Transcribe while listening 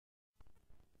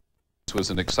It was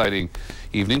an exciting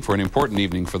evening, an important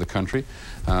evening for the country.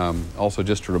 Also,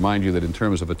 just to remind you that in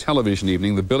terms of a television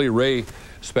evening, the Billy Ray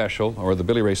special, or the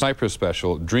Billy Ray Cyrus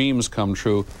special, Dreams Come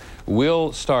True,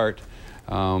 will start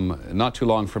not too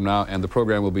long from now, and the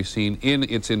program will be seen in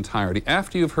its entirety.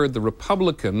 After you've heard the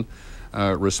Republican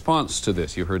response to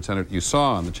this, you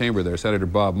saw in the chamber there Senator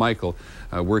Bob Michael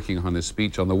working on his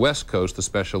speech. On the West Coast, the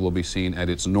special will be seen at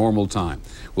its normal time.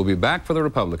 We'll be back for the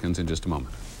Republicans in just a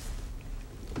moment.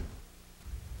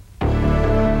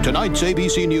 Tonight's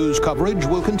ABC News coverage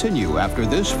will continue after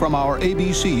this from our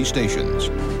ABC stations.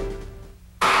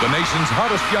 The nation's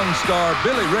hottest young star,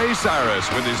 Billy Ray Cyrus,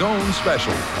 with his own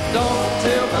special. Don't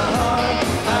tell my heart,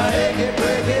 I ache it,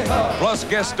 break it hard. Plus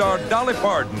guest star Dolly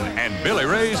Parton and Billy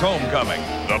Ray's Homecoming.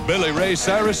 The Billy Ray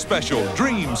Cyrus special,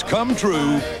 Dreams Come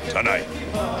True, tonight.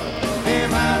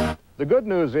 The good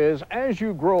news is, as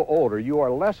you grow older, you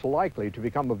are less likely to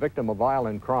become a victim of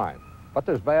violent crime. But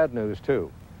there's bad news,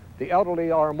 too. The elderly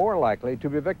are more likely to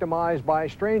be victimized by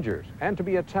strangers and to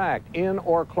be attacked in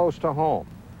or close to home.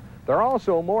 They're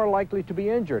also more likely to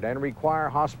be injured and require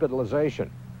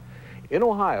hospitalization. In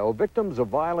Ohio, victims of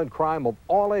violent crime of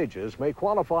all ages may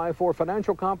qualify for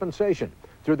financial compensation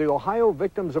through the Ohio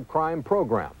Victims of Crime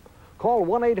program. Call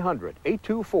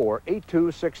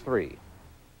 1-800-824-8263.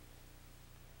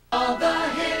 All the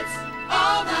hits,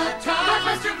 all the time.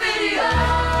 Blockbuster Video.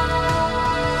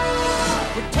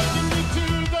 We're taking you to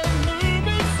the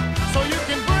movies so you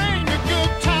can bring the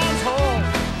good times home.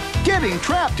 Getting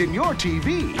trapped in your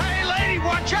TV. Hey, lady,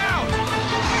 watch out!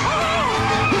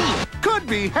 Could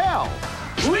be hell.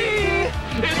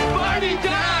 It's party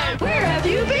time! Where have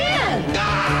you been?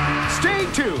 Stay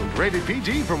tuned. Rated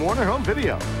PG from Warner Home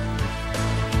Video.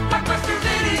 Blockbuster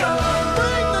Video.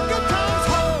 Bring the good times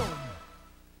home!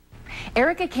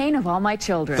 Erica Kane of All My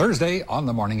Children. Thursday on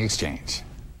The Morning Exchange.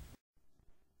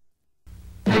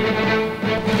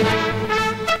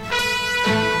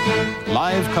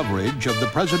 Live coverage of the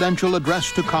presidential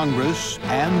address to Congress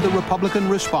and the Republican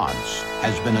response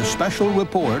has been a special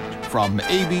report from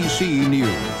ABC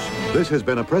News. This has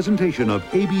been a presentation of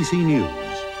ABC News.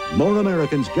 More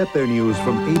Americans get their news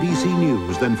from ABC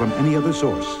News than from any other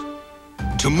source.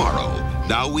 Tomorrow,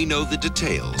 now we know the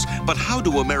details, but how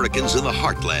do Americans in the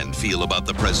heartland feel about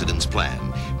the president's plan?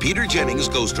 Peter Jennings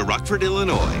goes to Rockford,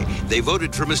 Illinois. They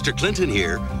voted for Mr. Clinton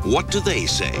here. What do they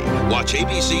say? Watch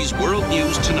ABC's World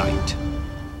News tonight.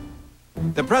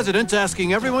 The president's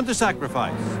asking everyone to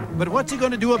sacrifice. But what's he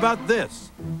going to do about this?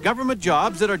 Government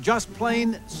jobs that are just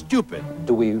plain stupid.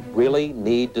 Do we really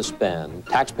need to spend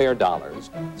taxpayer dollars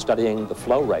studying the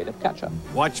flow rate of ketchup?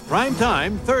 Watch Prime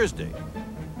Time Thursday.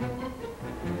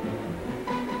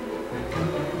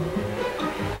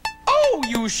 Oh,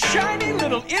 you shiny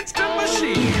little instant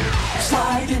machine!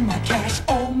 Slide in my cash,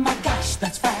 oh my gosh,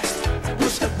 that's fast.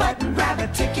 Push the button, grab a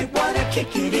ticket, what a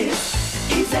kick it is.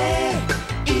 Easy,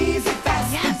 easy,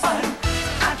 fast and fun.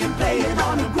 I can play it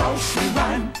on a grocery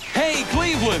run. Hey,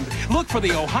 Cleveland, look for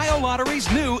the Ohio Lottery's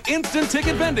new instant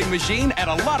ticket vending machine at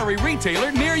a lottery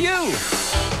retailer near you.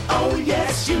 Oh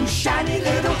yes, you shiny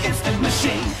little instant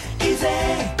machine. Easy,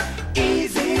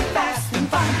 easy, fast and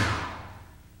fun.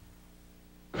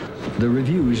 The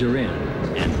reviews are in,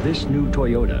 and this new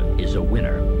Toyota is a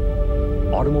winner.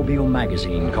 Automobile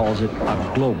Magazine calls it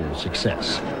a global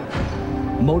success.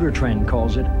 Motor Trend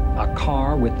calls it a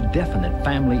car with definite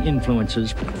family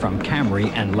influences from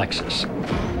Camry and Lexus.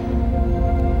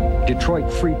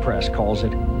 Detroit Free Press calls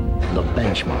it the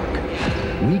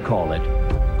benchmark. We call it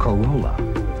Corolla,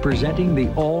 presenting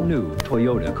the all-new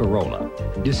Toyota Corolla.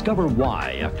 Discover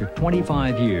why, after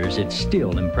 25 years, it's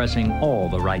still impressing all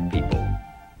the right people.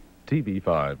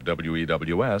 TV5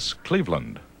 WEWS,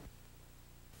 Cleveland.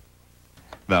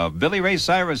 The Billy Ray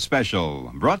Cyrus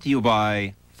special, brought to you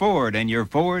by Ford and your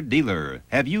Ford dealer.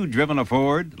 Have you driven a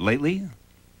Ford lately?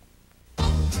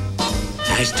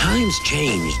 As times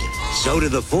changed, so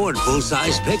did the Ford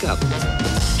full-size pickup.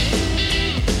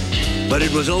 But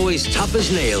it was always tough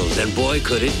as nails, and boy,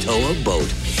 could it tow a boat.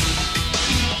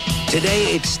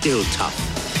 Today, it's still tough.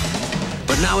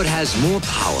 But now it has more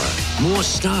power, more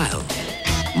style,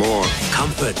 more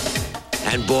comfort.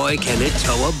 And boy, can it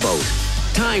tow a boat.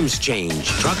 Times change,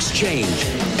 trucks change.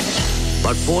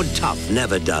 But Ford Tough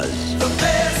never does. The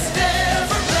best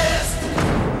ever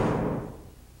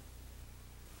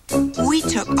best. We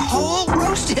took whole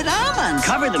roasted almonds.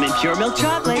 Covered them in pure milk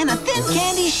chocolate. And a thin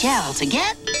candy shell to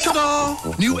get... Ta-da!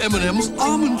 New M&M's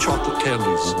almond chocolate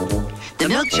candies. The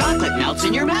milk chocolate melts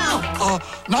in your mouth.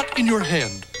 Not in your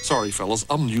hand. Sorry, fellas,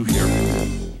 I'm new here.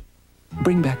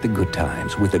 Bring back the good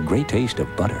times with a great taste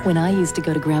of butter. When I used to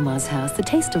go to Grandma's house, the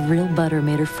taste of real butter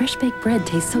made her fresh baked bread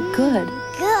taste so good.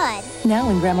 Good. good. Now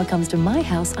when Grandma comes to my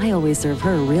house, I always serve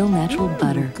her real natural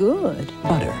butter. Good.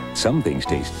 Butter. Some things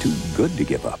taste too good to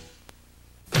give up.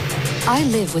 I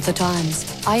live with the times.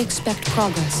 I expect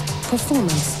progress,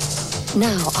 performance.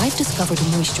 Now I've discovered a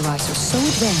moisturizer so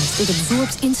advanced it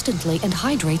absorbs instantly and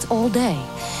hydrates all day.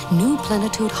 New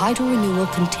Plenitude Hydra-Renewal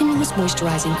Continuous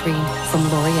Moisturizing Cream from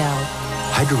L'Oreal.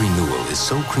 Hydra-Renewal is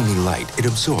so creamy light it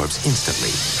absorbs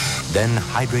instantly. Then,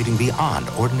 hydrating beyond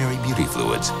ordinary beauty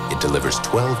fluids, it delivers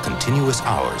 12 continuous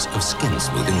hours of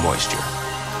skin-smoothing moisture.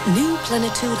 New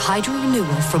Plenitude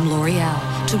Hydra-Renewal from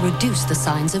L'Oreal to reduce the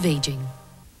signs of aging.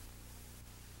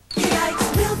 He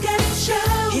likes milk and it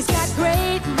shows. He's got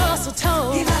great muscle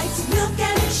tone. He likes milk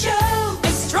and it shows. A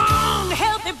strong,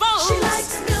 healthy bone. She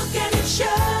likes milk and it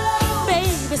shows.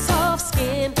 Baby, soft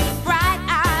skin, bright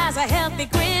eyes, a healthy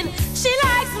grin. She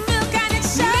likes milk and it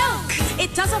shows. Milk,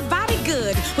 it does her body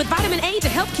good. With vitamin A to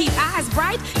help keep eyes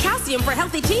bright, calcium for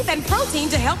healthy teeth, and protein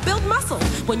to help build muscle.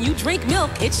 When you drink milk,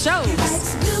 it shows. He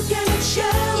likes milk and it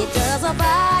shows. It does her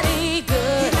body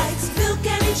good. He likes milk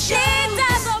and it shows. It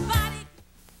does her body.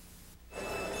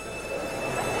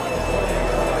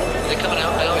 They're coming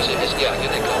out now. Here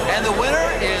they come. And the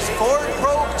winner is Ford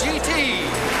Probe GT.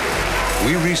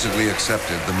 We recently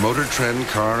accepted the Motor Trend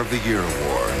Car of the Year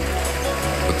award.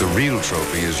 But the real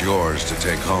trophy is yours to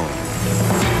take home.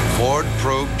 Ford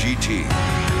Probe GT.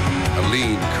 A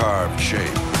lean, carved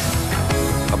shape.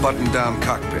 A button-down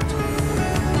cockpit.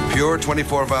 Pure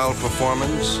 24-valve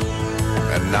performance.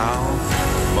 And now,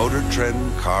 Motor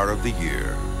Trend Car of the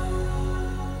Year.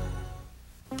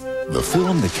 The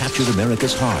film that captured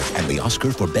America's heart and the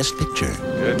Oscar for Best Picture.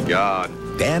 Good God.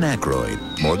 Dan Aykroyd,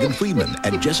 Morgan Freeman,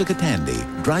 and Jessica Tandy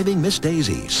driving Miss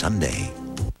Daisy Sunday.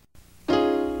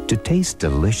 To taste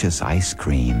delicious ice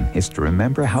cream is to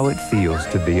remember how it feels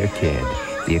to be a kid.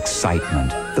 The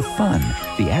excitement, the fun,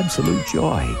 the absolute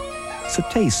joy. So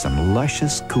taste some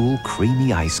luscious, cool,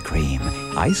 creamy ice cream.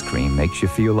 Ice cream makes you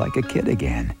feel like a kid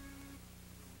again.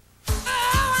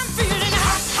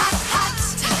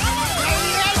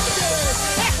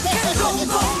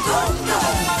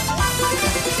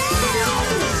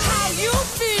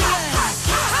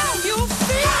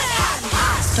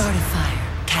 Start a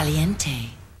fire. Caliente.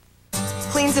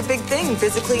 Clean's a big thing,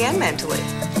 physically and mentally.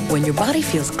 When your body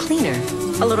feels cleaner,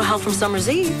 a little help from Summer's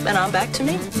Eve, and I'm back to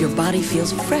me. Your body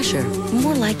feels fresher,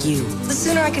 more like you. The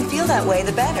sooner I can feel that way,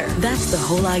 the better. That's the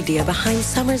whole idea behind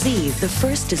Summer's Eve, the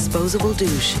first disposable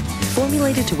douche.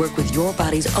 Formulated to work with your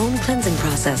body's own cleansing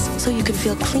process, so you can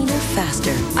feel cleaner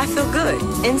faster. I feel good,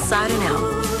 inside and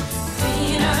out.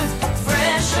 Cleaner,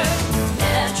 fresher,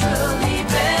 naturally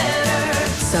better.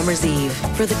 Summer's Eve,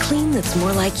 for the clean that's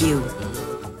more like you.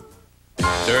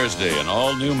 Thursday, an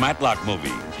all-new Matlock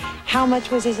movie. How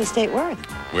much was his estate worth?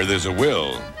 Where there's a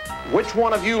will, Which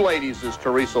one of you ladies is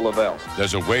Teresa Lavelle?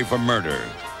 there's a way for murder.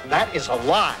 That is a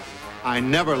lie. I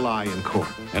never lie in court.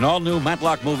 An all-new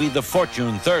Matlock movie, The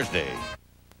Fortune, Thursday.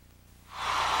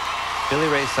 Billy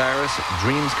Ray Cyrus,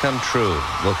 Dreams Come True,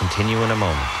 will continue in a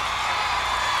moment.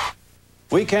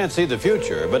 We can't see the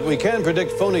future, but we can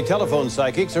predict phony telephone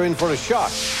psychics are in for a shock.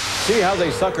 See how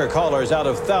they sucker callers out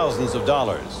of thousands of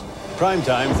dollars.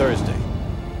 Primetime Thursday.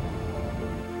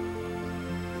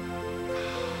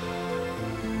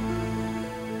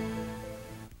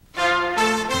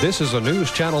 This is a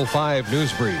News Channel 5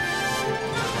 News Brief.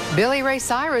 Billy Ray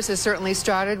Cyrus has certainly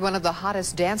started one of the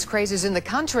hottest dance crazes in the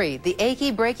country, the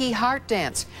Achy Breaky Heart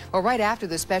Dance. Well, right after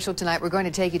the special tonight, we're going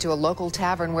to take you to a local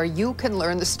tavern where you can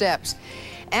learn the steps.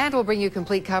 And we'll bring you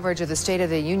complete coverage of the State of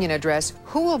the Union address,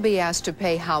 who will be asked to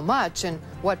pay how much, and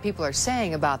what people are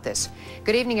saying about this.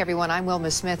 Good evening, everyone. I'm Wilma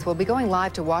Smith. We'll be going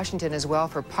live to Washington as well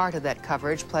for part of that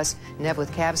coverage, plus Nev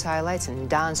with Cavs highlights and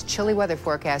Don's chilly weather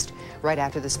forecast right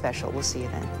after the special. We'll see you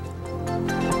then.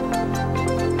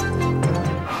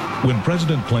 When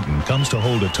President Clinton comes to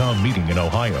hold a town meeting in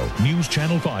Ohio, News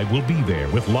Channel 5 will be there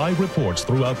with live reports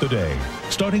throughout the day,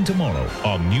 starting tomorrow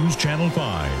on News Channel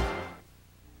 5.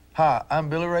 Hi, I'm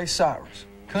Billy Ray Cyrus.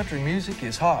 Country music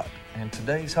is hot, and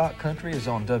today's hot country is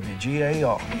on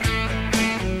WGAR.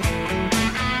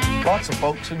 Lots of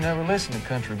folks who never listened to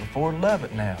country before love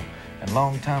it now, and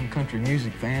longtime country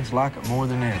music fans like it more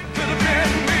than ever.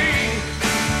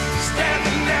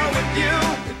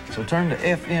 So turn to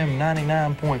FM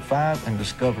 99.5 and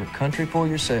discover country for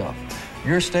yourself.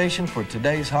 Your station for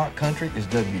today's hot country is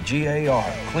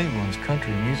WGAR, Cleveland's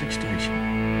country music station.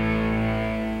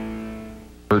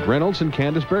 Burt Reynolds and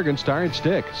Candace Bergen star in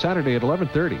Stick, Saturday at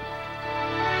 11:30.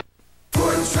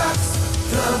 Ford trucks,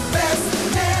 the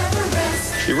best, never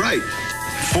rest. You're right.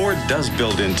 Ford does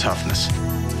build in toughness,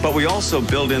 but we also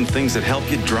build in things that help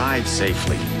you drive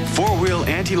safely. Four-wheel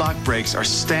anti-lock brakes are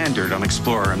standard on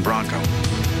Explorer and Bronco.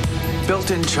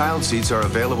 Built-in child seats are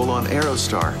available on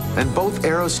Aerostar, and both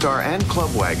Aerostar and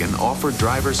Clubwagon offer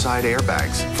driver-side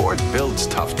airbags. Ford builds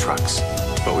tough trucks,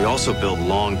 but we also build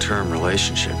long-term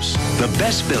relationships. The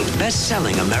best-built,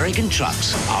 best-selling American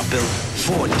trucks are built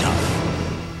Ford tough.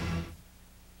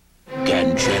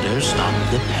 Can cheddar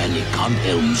stop the panic on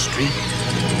Elm Street?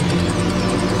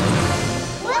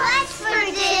 What's for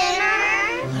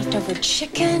dinner? Leftover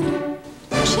chicken.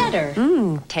 Cheddar.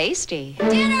 Mmm, tasty.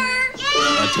 Dinner!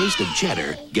 A taste of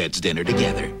cheddar gets dinner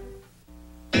together.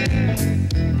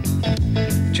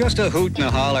 Just a hoot and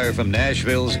a holler from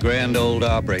Nashville's Grand Ole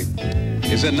Opry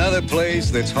is another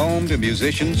place that's home to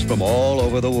musicians from all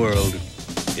over the world.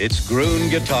 It's Groon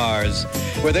Guitars,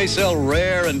 where they sell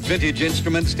rare and vintage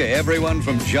instruments to everyone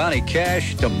from Johnny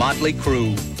Cash to Motley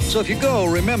Crue. So if you go,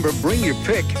 remember, bring your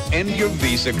pick and your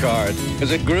Visa card.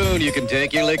 Because at Groon, you can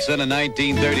take your licks on a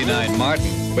 1939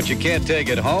 Martin, but you can't take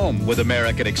it home with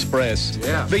American Express.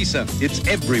 Yeah. Visa, it's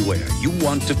everywhere you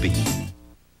want to be.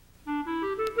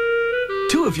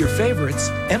 Two of your favorites,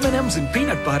 M&M's and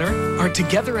peanut butter, are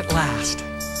together at last.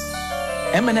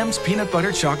 M&M's peanut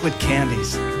butter chocolate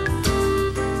candies.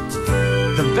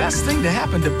 The best thing to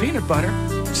happen to peanut butter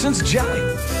since jelly.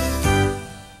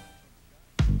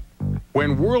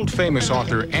 When world-famous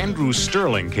author Andrew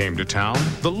Sterling came to town,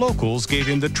 the locals gave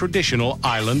him the traditional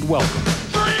island welcome.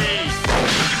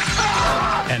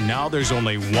 And now there's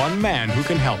only one man who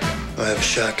can help him. I have a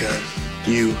shotgun.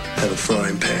 You have a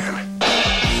frying pan.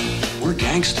 We're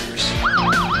gangsters.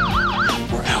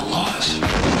 We're outlaws.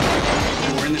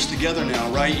 We're in this together now,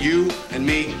 right? You and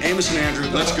me, Amos and Andrew.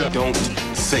 Let's go. Don't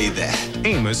say that.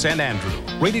 Amos and Andrew,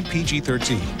 rated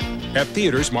PG-13, at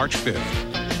theaters March 5th.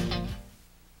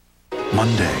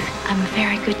 Monday, I'm a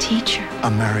very good teacher. a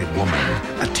married woman,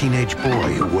 a teenage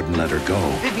boy who wouldn't let her go.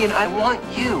 Vivian, I want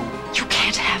you. You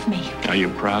can't have me. Are you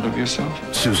proud of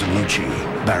yourself? Susan Lucci,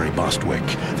 Barry Bostwick.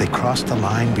 They crossed the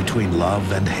line between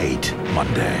love and hate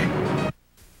Monday.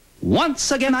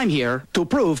 Once again, I'm here to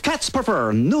prove cats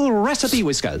prefer new recipe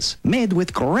Whiskas made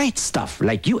with great stuff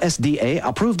like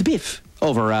USDA-approved beef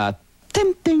over a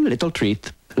tempting little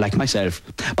treat like myself.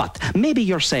 But maybe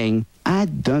you're saying, I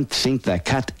don't think the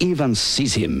cat even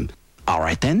sees him. All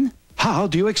right then, how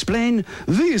do you explain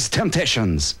these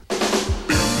temptations?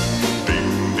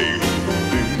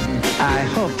 I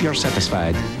hope you're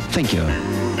satisfied. Thank you.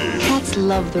 Cats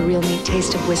love the real meat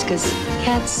taste of Whiskas.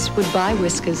 Cats would buy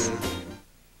Whiskas.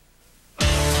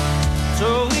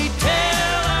 So we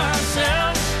tell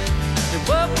ourselves that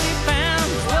what we found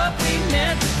is what we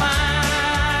meant to find.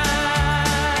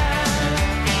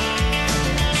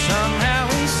 Somehow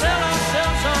we sell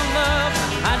ourselves on love.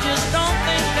 I just don't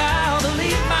think I'll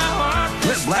believe my heart.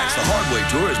 Live Black's The Hard Way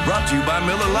Tour is brought to you by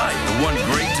Miller Lite, the one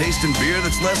great tasting beer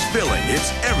that's less filling. It's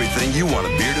everything you want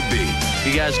a beer to be.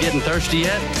 You guys getting thirsty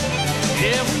yet?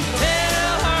 Yeah, we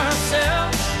tell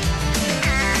ourselves.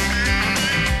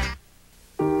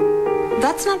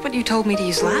 That's not what you told me to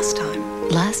use last time.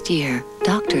 Last year,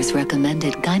 doctors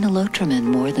recommended gynolotrimine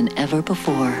more than ever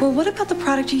before. Well, what about the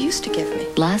product you used to give me?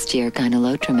 Last year,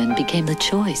 gynolotrimine became the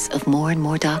choice of more and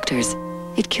more doctors.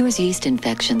 It cures yeast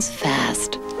infections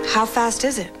fast. How fast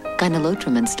is it?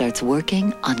 Gynolotrimine starts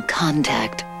working on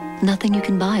contact. Nothing you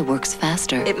can buy works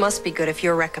faster. It must be good if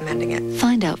you're recommending it.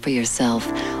 Find out for yourself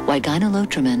why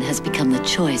gynolotrimine has become the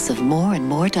choice of more and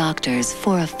more doctors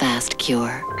for a fast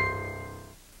cure.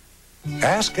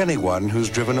 Ask anyone who's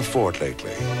driven a Ford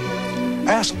lately.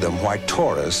 Ask them why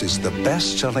Taurus is the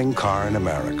best-selling car in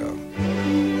America.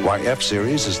 Why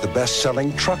F-Series is the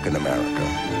best-selling truck in America.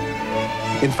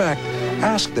 In fact,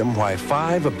 ask them why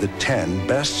 5 of the 10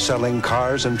 best-selling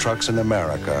cars and trucks in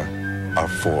America are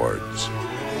Fords.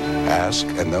 Ask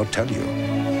and they'll tell you.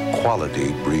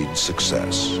 Quality breeds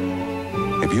success.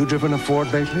 Have you driven a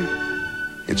Ford lately?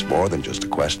 It's more than just a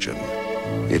question.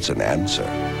 It's an answer.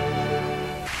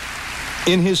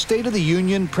 In his State of the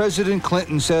Union, President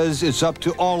Clinton says it's up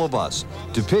to all of us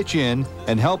to pitch in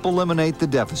and help eliminate the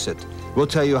deficit. We'll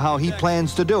tell you how he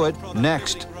plans to do it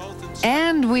next.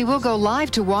 And we will go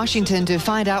live to Washington to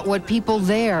find out what people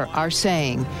there are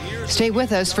saying. Stay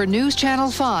with us for News Channel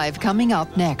 5 coming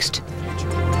up next.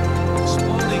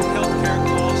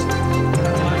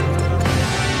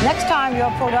 Next time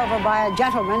you're pulled over by a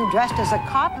gentleman dressed as a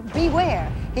cop,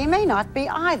 beware. He may not be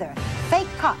either. Fake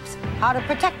cops. How to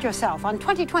protect yourself on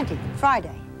 2020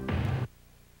 Friday.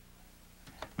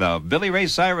 The Billy Ray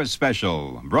Cyrus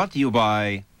special, brought to you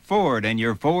by Ford and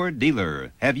your Ford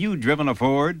dealer. Have you driven a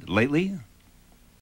Ford lately?